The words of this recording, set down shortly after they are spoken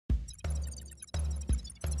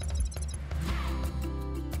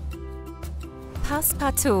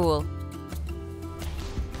Passpartool.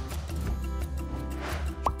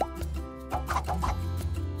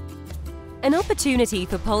 An opportunity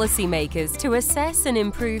for policymakers to assess and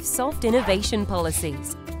improve soft innovation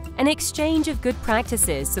policies. An exchange of good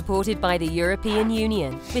practices supported by the European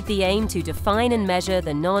Union with the aim to define and measure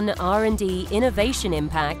the non-R&D innovation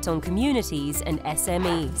impact on communities and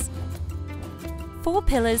SMEs. 4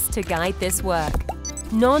 pillars to guide this work.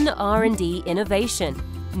 Non-R&D innovation.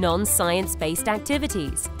 Non-science-based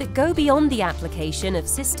activities that go beyond the application of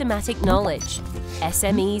systematic knowledge.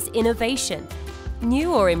 SMEs innovation.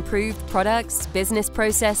 New or improved products, business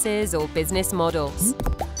processes, or business models.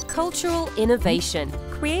 Cultural innovation,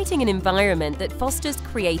 creating an environment that fosters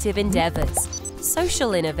creative endeavors.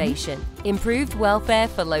 Social innovation, improved welfare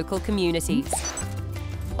for local communities.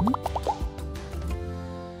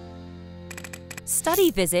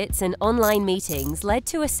 Study visits and online meetings led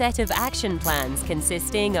to a set of action plans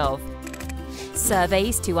consisting of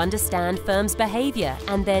surveys to understand firms' behavior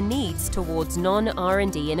and their needs towards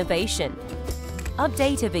non-R&D innovation.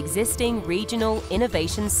 Update of existing regional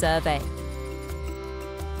innovation survey.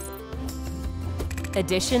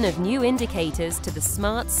 Addition of new indicators to the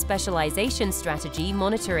Smart Specialization Strategy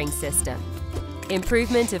monitoring system.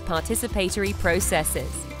 Improvement of participatory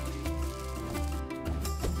processes.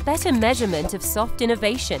 Better measurement of soft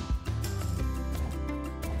innovation.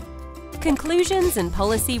 Conclusions and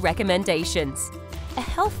policy recommendations. A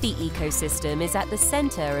healthy ecosystem is at the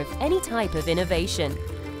center of any type of innovation.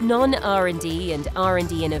 Non-R&D and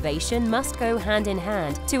R&D innovation must go hand in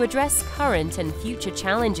hand to address current and future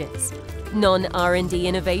challenges. Non-R&D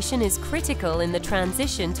innovation is critical in the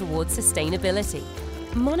transition towards sustainability.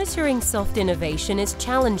 Monitoring soft innovation is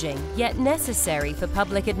challenging, yet necessary for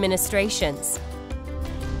public administrations.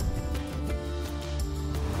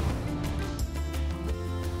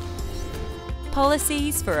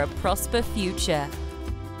 Policies for a prosper future.